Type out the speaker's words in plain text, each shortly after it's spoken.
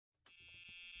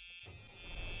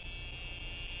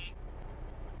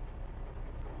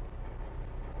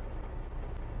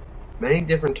Many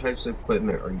different types of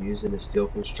equipment are used in the steel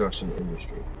construction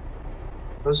industry.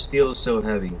 Because steel is so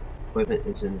heavy, equipment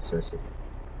is a necessity.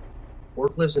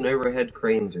 Forklifts and overhead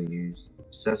cranes are used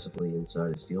excessively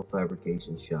inside a steel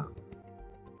fabrication shop.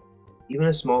 Even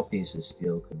a small piece of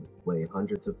steel can weigh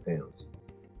hundreds of pounds.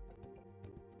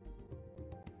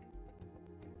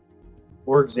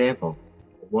 For example,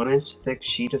 a 1-inch thick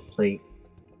sheet of plate,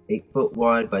 8 foot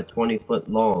wide by 20 foot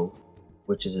long,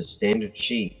 which is a standard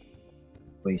sheet,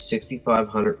 weighs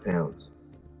 6,500 pounds.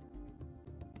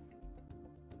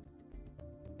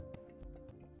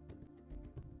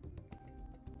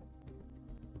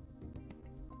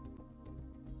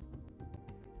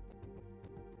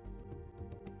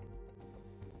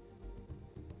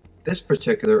 This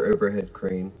particular overhead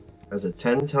crane has a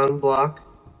 10-ton block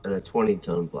and a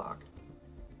 20-ton block.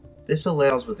 This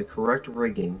allows, with the correct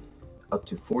rigging, up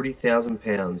to 40,000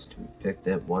 pounds to be picked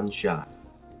at one shot.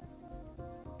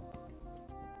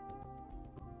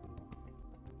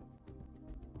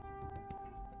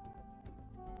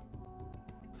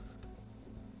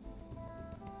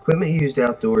 Equipment used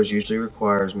outdoors usually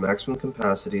requires maximum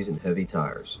capacities and heavy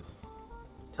tires.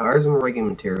 Tires and rigging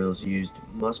materials used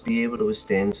must be able to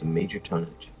withstand some major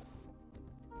tonnage.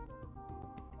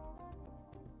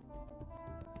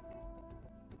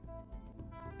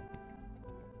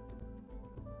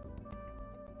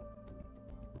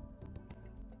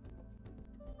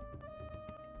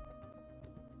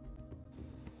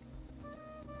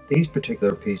 These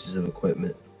particular pieces of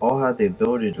equipment all have the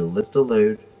ability to lift a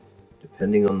load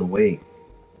depending on the weight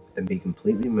and be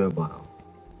completely mobile.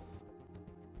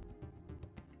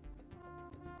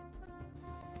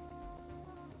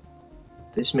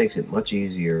 This makes it much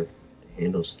easier to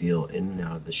handle steel in and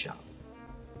out of the shop.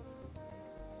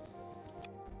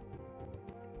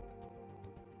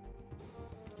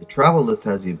 The travel lift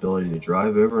has the ability to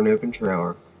drive over an open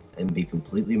trailer and be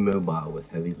completely mobile with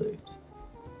heavy loads.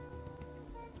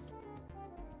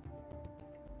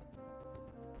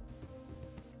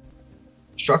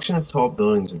 Construction of tall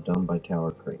buildings are done by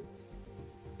tower cranes.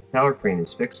 The tower crane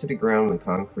is fixed to the ground on a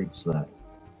concrete slab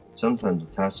and sometimes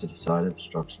attached to the side of the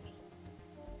structures.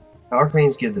 Tower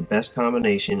cranes give the best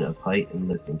combination of height and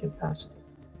lifting capacity.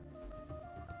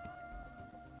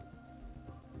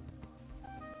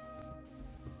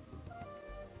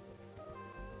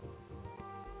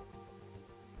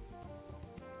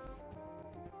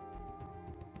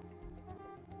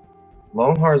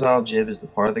 Long horizontal jib is the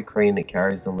part of the crane that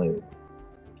carries the load.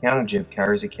 The counter jib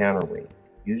carries a counterweight,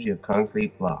 usually of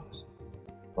concrete blocks.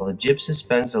 While the jib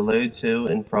suspends the load to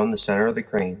and from the center of the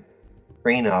crane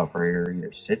operator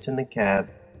either sits in the cab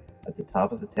at the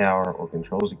top of the tower or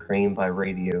controls the crane by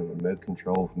radio remote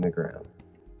control from the ground.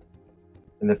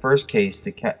 In the first case,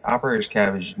 the operator's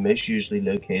cab is most usually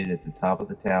located at the top of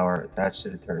the tower attached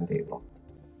to the turntable,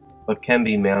 but can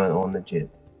be mounted on the jib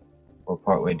or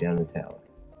partway down the tower.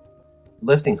 The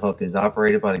lifting hook is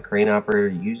operated by the crane operator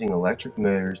using electric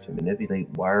motors to manipulate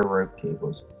wire rope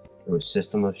cables through a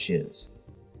system of shivs.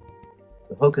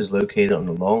 The hook is located on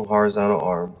the long horizontal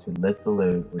arm to lift the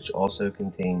load, which also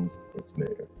contains its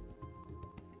motor.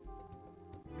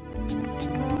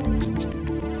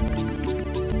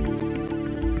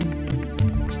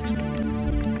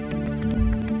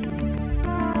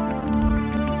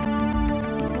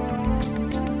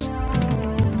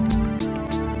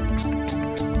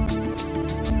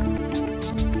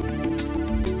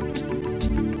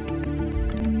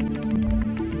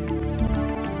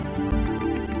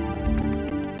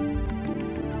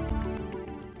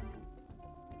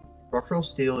 Structural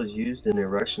steel is used in the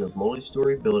erection of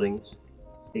multi-story buildings,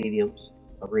 stadiums,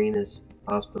 arenas,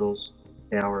 hospitals,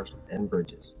 towers, and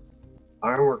bridges.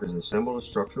 Ironworkers assemble the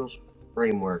structural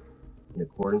framework in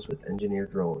accordance with engineer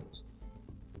drawings.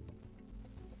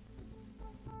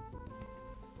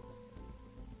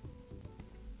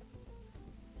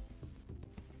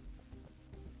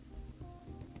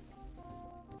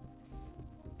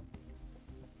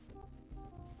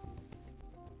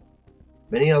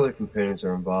 Many other components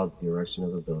are involved in the erection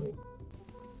of a building.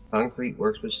 Concrete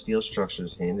works with steel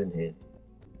structures hand in hand.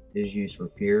 It is used for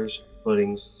piers,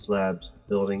 footings, slabs,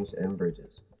 buildings, and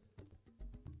bridges.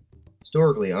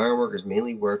 Historically, ironworkers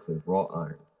mainly worked with wrought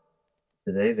iron.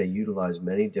 Today, they utilize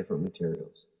many different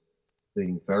materials,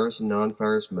 including ferrous and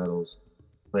non-ferrous metals,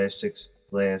 plastics,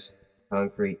 glass,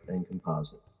 concrete, and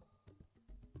composites.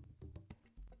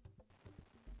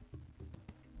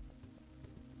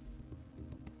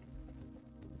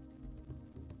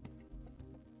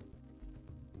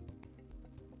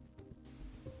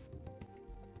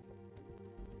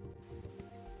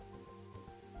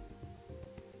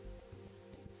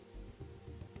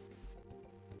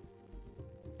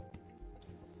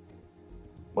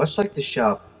 Much like the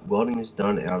shop, welding is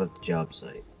done out at the job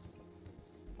site.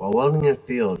 While welding in a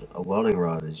field, a welding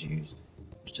rod is used,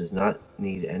 which does not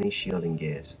need any shielding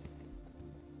gas.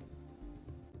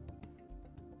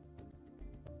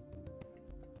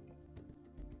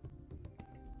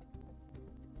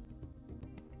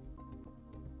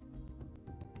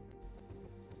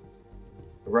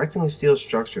 Erecting a steel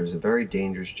structure is a very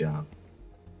dangerous job.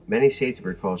 Many safety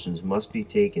precautions must be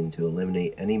taken to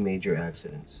eliminate any major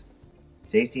accidents.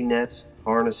 Safety nets,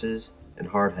 harnesses, and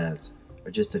hard hats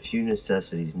are just a few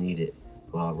necessities needed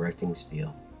while erecting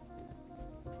steel.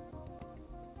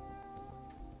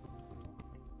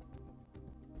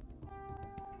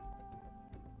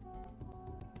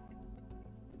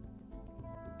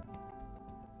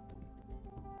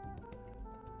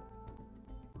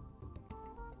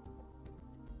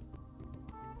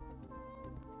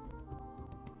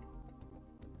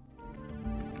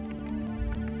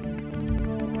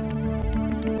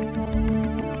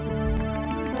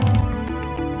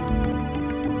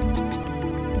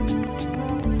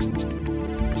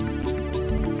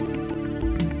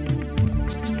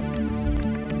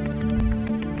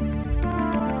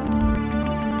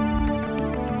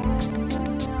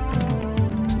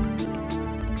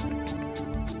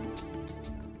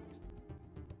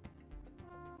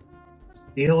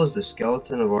 Steel is the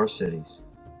skeleton of our cities,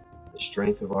 the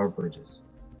strength of our bridges.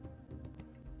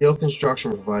 Steel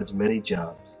construction provides many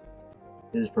jobs.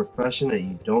 It is a profession that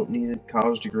you don't need a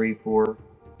college degree for,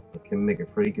 but can make a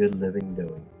pretty good living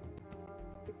doing.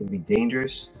 It can be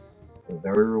dangerous, but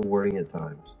very rewarding at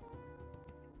times.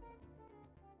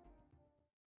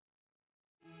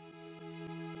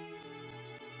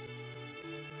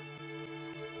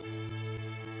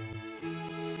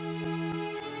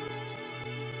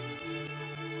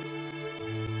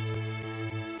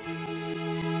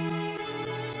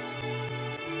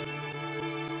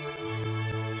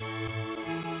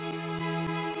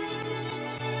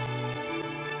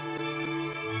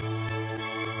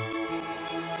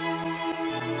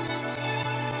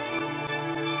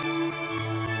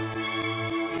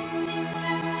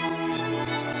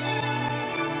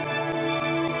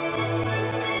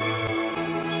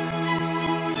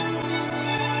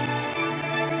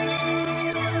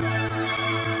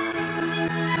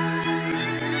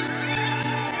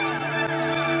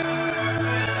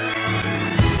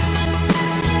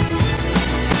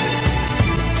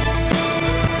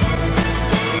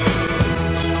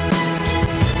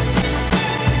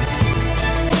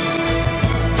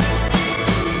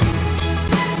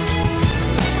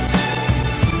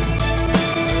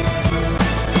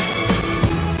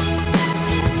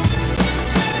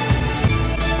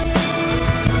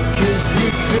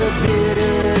 It's a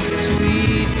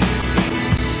bittersweet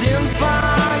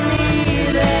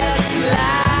symphony that's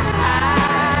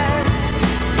live,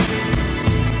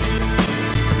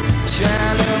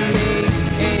 trying to make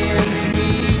ends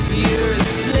meet. You're a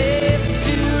slave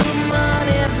to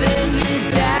money, then you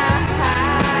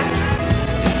die.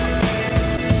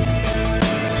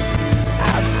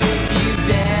 I'll take you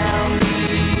down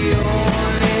the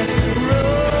only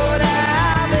road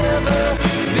I've ever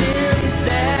been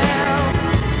down.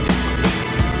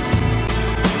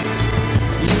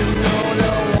 You know,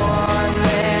 the one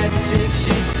that takes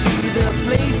you to the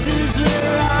places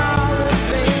where all the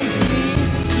things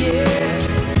meet, yeah.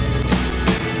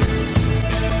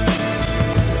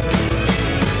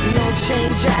 No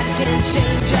change I can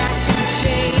change.